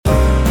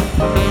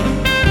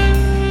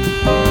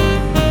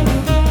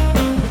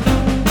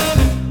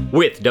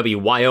With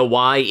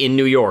WYOY in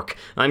New York,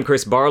 I'm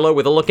Chris Barlow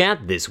with a look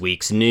at this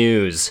week's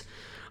news.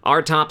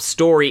 Our top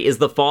story is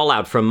the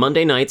fallout from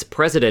Monday night's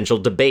presidential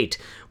debate,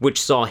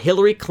 which saw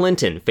Hillary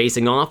Clinton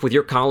facing off with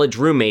your college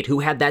roommate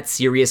who had that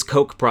serious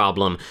coke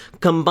problem,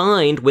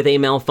 combined with a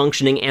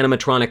malfunctioning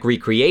animatronic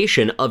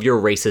recreation of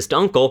your racist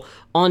uncle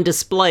on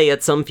display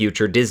at some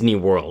future Disney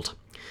World.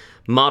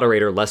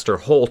 Moderator Lester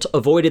Holt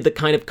avoided the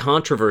kind of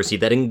controversy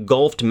that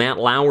engulfed Matt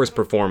Lauer's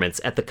performance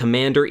at the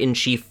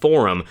Commander-in-Chief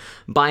Forum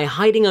by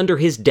hiding under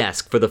his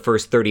desk for the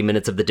first 30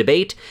 minutes of the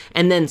debate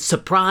and then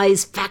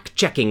surprise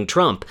fact-checking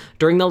Trump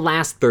during the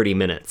last 30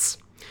 minutes.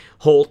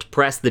 Holt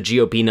pressed the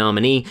GOP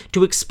nominee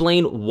to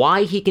explain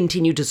why he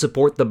continued to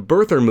support the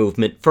birther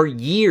movement for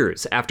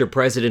years after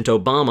President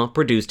Obama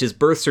produced his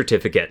birth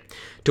certificate,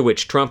 to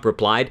which Trump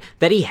replied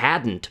that he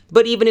hadn't,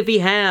 but even if he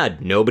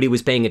had, nobody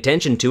was paying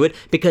attention to it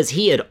because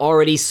he had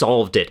already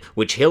solved it,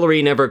 which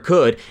Hillary never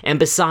could, and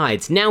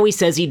besides, now he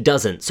says he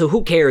doesn't, so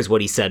who cares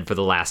what he said for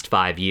the last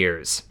 5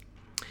 years?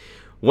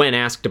 When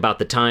asked about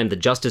the time the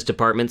Justice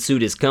Department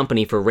sued his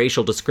company for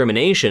racial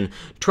discrimination,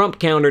 Trump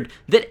countered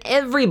that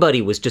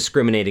everybody was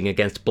discriminating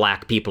against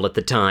black people at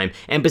the time,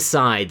 and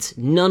besides,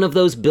 none of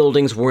those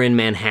buildings were in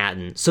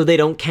Manhattan, so they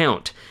don't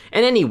count.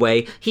 And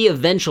anyway, he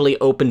eventually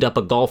opened up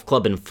a golf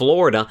club in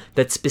Florida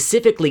that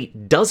specifically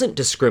doesn't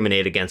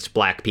discriminate against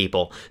black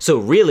people, so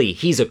really,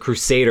 he's a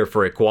crusader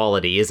for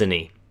equality, isn't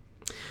he?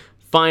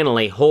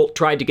 Finally, Holt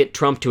tried to get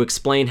Trump to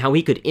explain how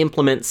he could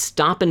implement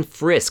stop and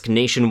frisk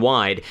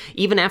nationwide,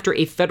 even after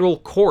a federal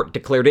court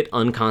declared it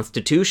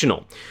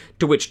unconstitutional.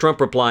 To which Trump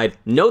replied,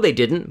 no they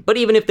didn't, but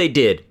even if they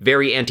did,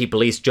 very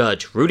anti-police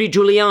judge, Rudy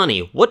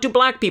Giuliani, what do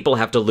black people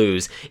have to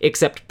lose,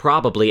 except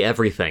probably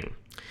everything?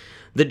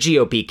 The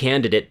GOP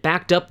candidate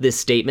backed up this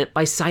statement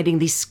by citing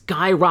the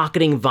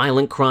skyrocketing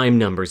violent crime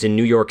numbers in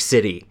New York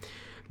City.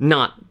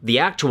 Not the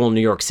actual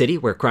New York City,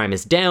 where crime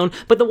is down,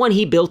 but the one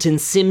he built in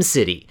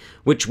SimCity,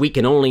 which we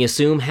can only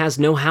assume has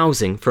no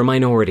housing for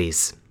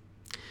minorities.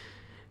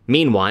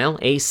 Meanwhile,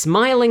 a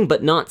smiling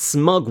but not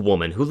smug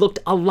woman who looked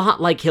a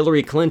lot like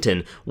Hillary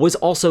Clinton was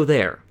also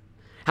there.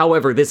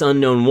 However, this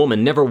unknown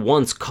woman never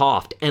once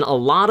coughed, and a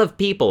lot of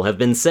people have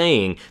been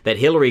saying that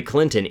Hillary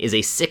Clinton is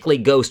a sickly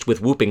ghost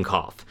with whooping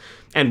cough.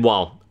 And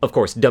while, of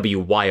course,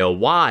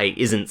 WYOY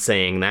isn't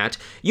saying that,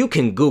 you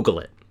can Google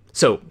it.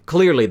 So,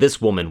 clearly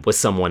this woman was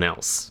someone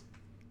else.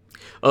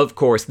 Of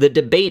course, the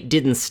debate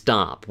didn't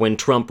stop when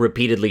Trump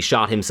repeatedly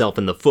shot himself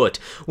in the foot,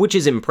 which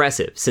is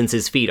impressive since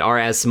his feet are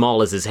as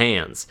small as his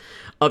hands.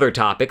 Other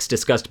topics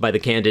discussed by the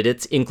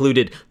candidates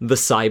included the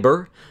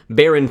cyber,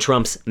 Barron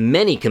Trump's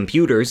many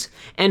computers,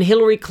 and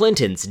Hillary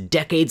Clinton's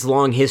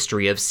decades-long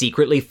history of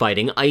secretly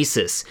fighting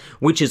ISIS,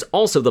 which is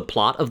also the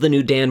plot of the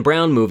new Dan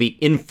Brown movie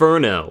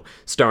Inferno,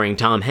 starring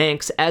Tom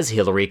Hanks as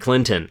Hillary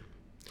Clinton.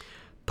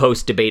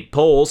 Post-debate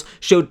polls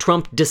showed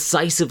Trump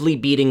decisively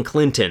beating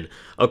Clinton,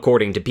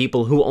 according to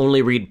people who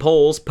only read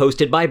polls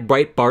posted by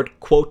Breitbart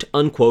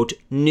quote-unquote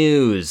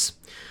news.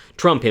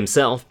 Trump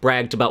himself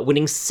bragged about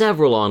winning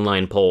several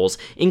online polls,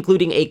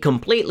 including a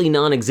completely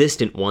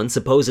non-existent one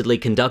supposedly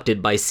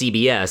conducted by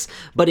CBS,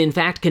 but in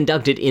fact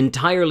conducted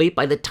entirely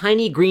by the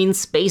tiny green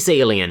space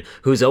alien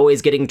who's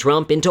always getting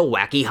Trump into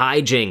wacky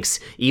hijinks,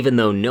 even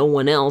though no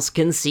one else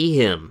can see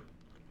him.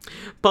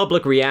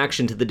 Public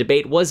reaction to the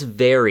debate was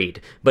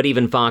varied, but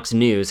even Fox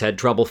News had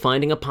trouble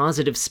finding a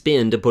positive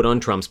spin to put on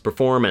Trump's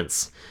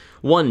performance.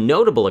 One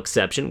notable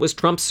exception was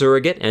Trump's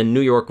surrogate and New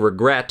York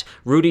regret,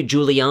 Rudy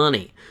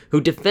Giuliani,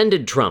 who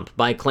defended Trump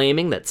by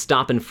claiming that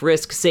stop and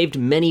frisk saved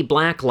many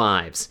black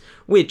lives,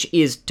 which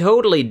is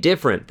totally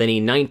different than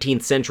a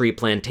 19th century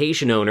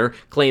plantation owner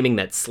claiming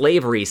that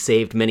slavery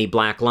saved many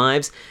black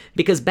lives,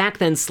 because back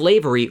then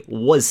slavery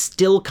was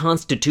still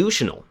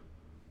constitutional.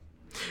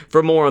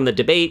 For more on the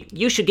debate,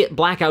 you should get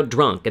blackout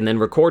drunk and then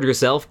record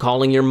yourself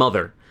calling your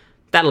mother.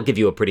 That'll give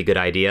you a pretty good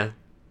idea.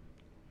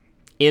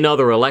 In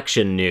other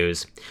election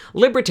news,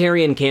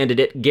 Libertarian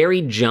candidate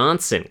Gary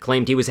Johnson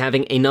claimed he was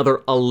having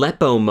another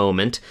Aleppo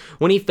moment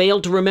when he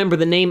failed to remember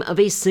the name of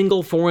a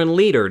single foreign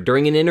leader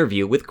during an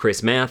interview with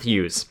Chris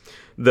Matthews.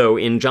 Though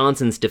in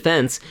Johnson's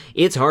defense,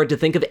 it's hard to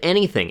think of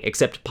anything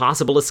except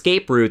possible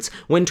escape routes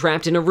when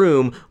trapped in a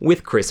room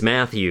with Chris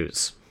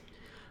Matthews.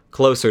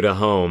 Closer to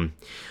home,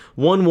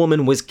 one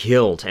woman was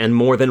killed and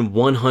more than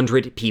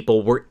 100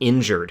 people were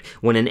injured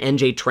when an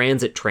NJ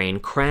Transit train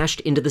crashed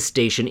into the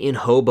station in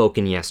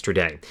Hoboken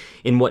yesterday,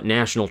 in what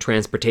National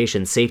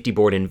Transportation Safety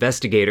Board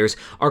investigators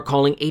are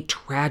calling a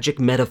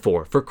tragic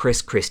metaphor for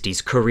Chris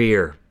Christie's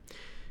career.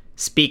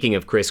 Speaking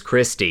of Chris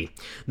Christie,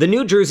 the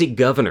New Jersey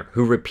governor,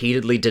 who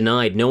repeatedly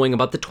denied knowing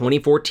about the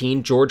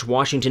 2014 George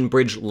Washington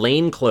Bridge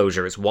lane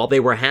closures while they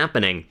were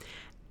happening,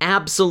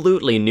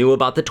 absolutely knew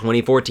about the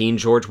 2014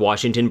 George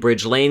Washington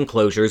Bridge lane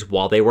closures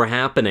while they were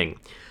happening.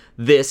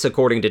 This,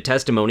 according to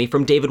testimony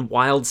from David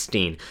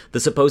Wildstein,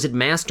 the supposed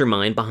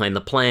mastermind behind the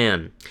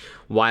plan.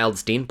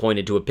 Wildstein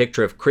pointed to a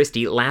picture of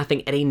Christie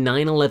laughing at a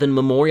 9/11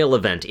 memorial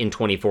event in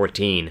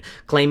 2014,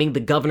 claiming the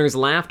governor's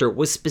laughter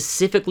was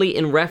specifically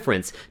in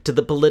reference to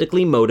the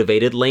politically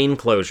motivated lane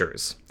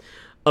closures.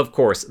 Of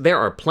course, there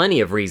are plenty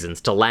of reasons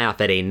to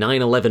laugh at a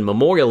 9/11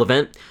 memorial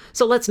event,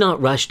 so let's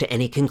not rush to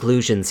any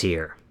conclusions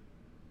here.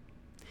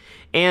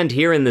 And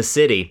here in the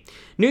city,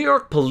 New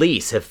York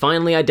police have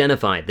finally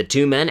identified the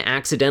two men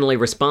accidentally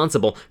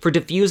responsible for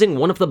defusing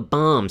one of the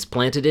bombs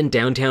planted in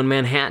downtown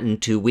Manhattan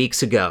 2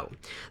 weeks ago.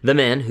 The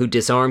men who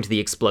disarmed the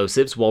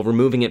explosives while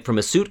removing it from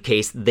a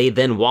suitcase they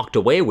then walked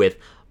away with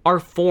are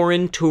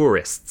foreign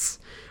tourists.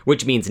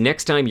 Which means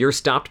next time you're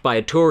stopped by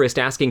a tourist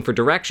asking for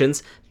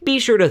directions, be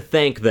sure to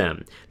thank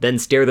them, then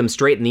stare them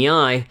straight in the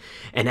eye,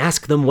 and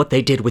ask them what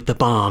they did with the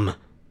bomb.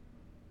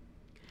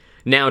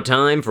 Now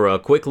time for a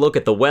quick look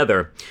at the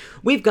weather.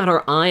 We've got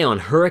our eye on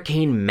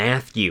Hurricane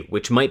Matthew,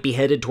 which might be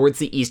headed towards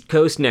the East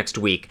Coast next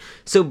week,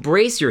 so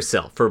brace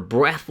yourself for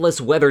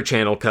breathless Weather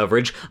Channel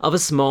coverage of a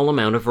small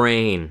amount of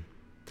rain.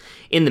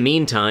 In the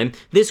meantime,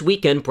 this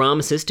weekend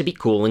promises to be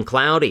cool and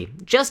cloudy,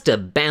 just to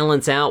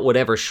balance out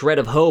whatever shred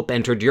of hope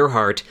entered your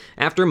heart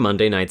after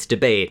Monday night's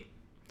debate.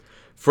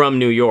 From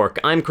New York,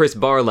 I'm Chris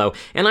Barlow,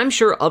 and I'm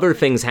sure other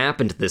things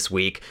happened this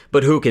week,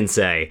 but who can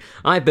say?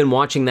 I've been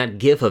watching that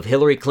gif of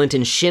Hillary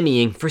Clinton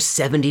shimmying for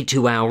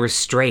 72 hours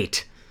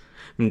straight.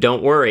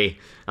 Don't worry,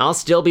 I'll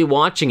still be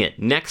watching it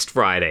next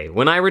Friday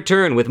when I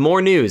return with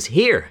more news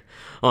here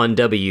on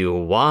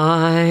WYOY.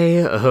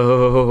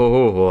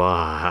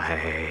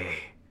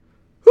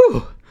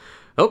 Whew,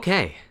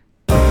 okay.